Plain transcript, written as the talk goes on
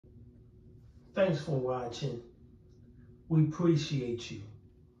Thanks for watching. We appreciate you.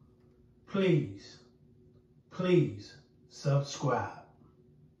 Please subscribe.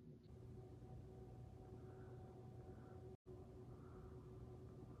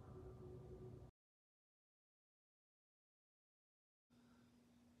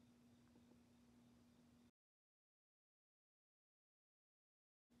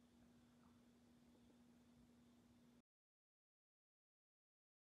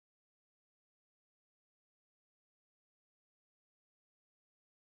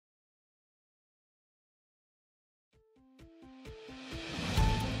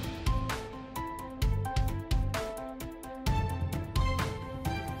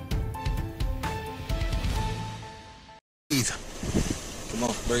 Breathe. Come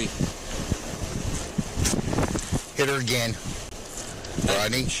on, breathe. Hit her again.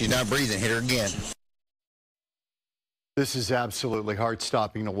 Rodney, she's not breathing. Hit her again. This is absolutely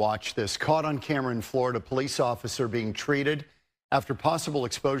heart-stopping to watch this. Caught on camera in Florida, police officer being treated after possible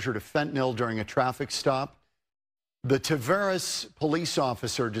exposure to fentanyl during a traffic stop. The Tavares police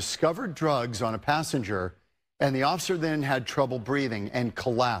officer discovered drugs on a passenger, and the officer then had trouble breathing and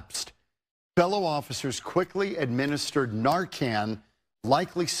collapsed. Fellow officers quickly administered Narcan,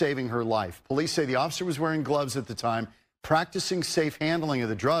 likely saving her life. Police say the officer was wearing gloves at the time, practicing safe handling of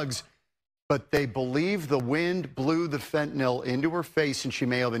the drugs, but they believe the wind blew the fentanyl into her face and she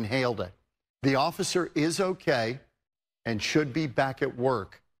may have inhaled it. The officer is okay and should be back at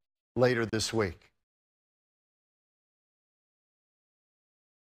work later this week.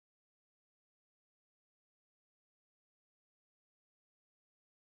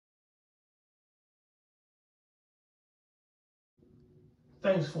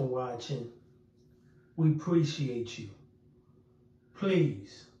 Thanks for watching. We appreciate you.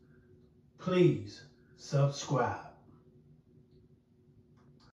 Please subscribe.